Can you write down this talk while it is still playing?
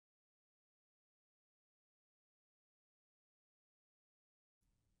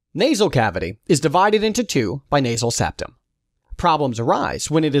Nasal cavity is divided into two by nasal septum. Problems arise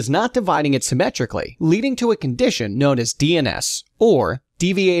when it is not dividing it symmetrically, leading to a condition known as DNS, or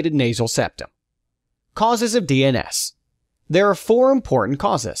Deviated Nasal Septum. Causes of DNS. There are four important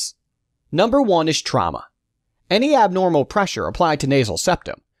causes. Number 1 is trauma. Any abnormal pressure applied to nasal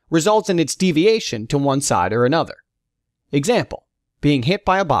septum results in its deviation to one side or another. Example, being hit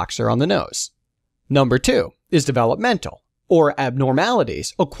by a boxer on the nose. Number 2 is developmental, or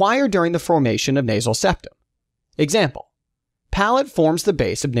abnormalities acquired during the formation of nasal septum. Example, palate forms the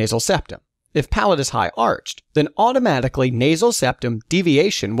base of nasal septum. If palate is high arched, then automatically nasal septum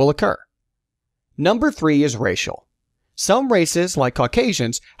deviation will occur. Number 3 is racial. Some races, like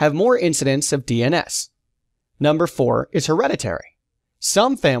Caucasians, have more incidence of DNS. Number 4 is hereditary.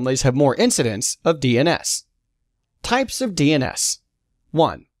 Some families have more incidence of DNS. Types of DNS.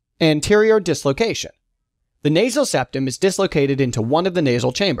 1. Anterior dislocation. The nasal septum is dislocated into one of the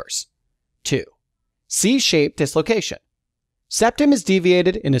nasal chambers. 2. C-shaped dislocation. Septum is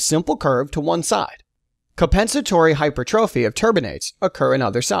deviated in a simple curve to one side. Compensatory hypertrophy of turbinates occur on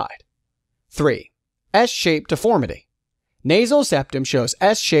other side. 3. S-shaped deformity. Nasal septum shows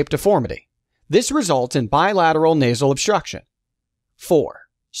S-shaped deformity. This results in bilateral nasal obstruction. 4.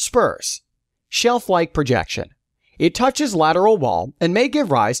 Spurs. Shelf-like projection. It touches lateral wall and may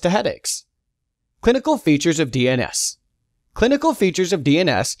give rise to headaches. Clinical features of DNS. Clinical features of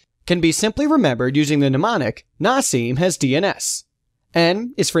DNS can be simply remembered using the mnemonic Nassim has DNS.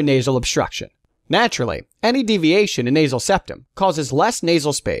 N is for nasal obstruction. Naturally, any deviation in nasal septum causes less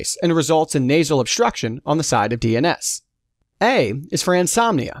nasal space and results in nasal obstruction on the side of DNS. A is for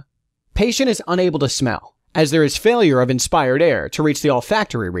insomnia. Patient is unable to smell, as there is failure of inspired air to reach the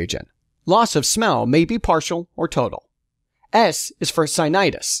olfactory region. Loss of smell may be partial or total. S is for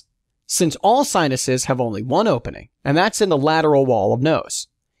sinusitis. Since all sinuses have only one opening, and that's in the lateral wall of nose,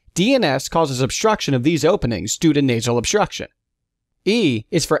 DNS causes obstruction of these openings due to nasal obstruction. E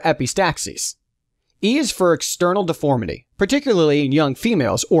is for epistaxis. E is for external deformity, particularly in young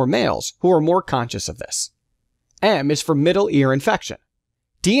females or males who are more conscious of this. M is for middle ear infection.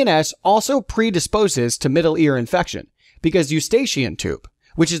 DNS also predisposes to middle ear infection because eustachian tube,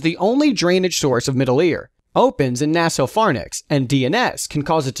 which is the only drainage source of middle ear, opens in nasopharynx, and DNS can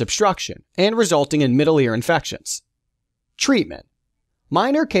cause its obstruction and resulting in middle ear infections. Treatment.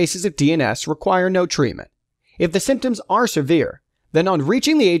 Minor cases of DNS require no treatment. If the symptoms are severe, then on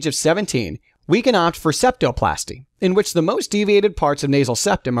reaching the age of 17, we can opt for septoplasty, in which the most deviated parts of nasal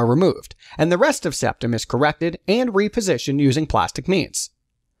septum are removed, and the rest of septum is corrected and repositioned using plastic means.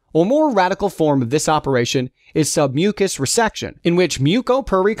 A more radical form of this operation is submucous resection, in which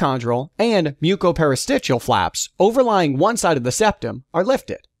mucoperichondral and mucoperistitial flaps overlying one side of the septum are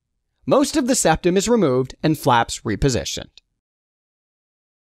lifted. Most of the septum is removed and flaps repositioned.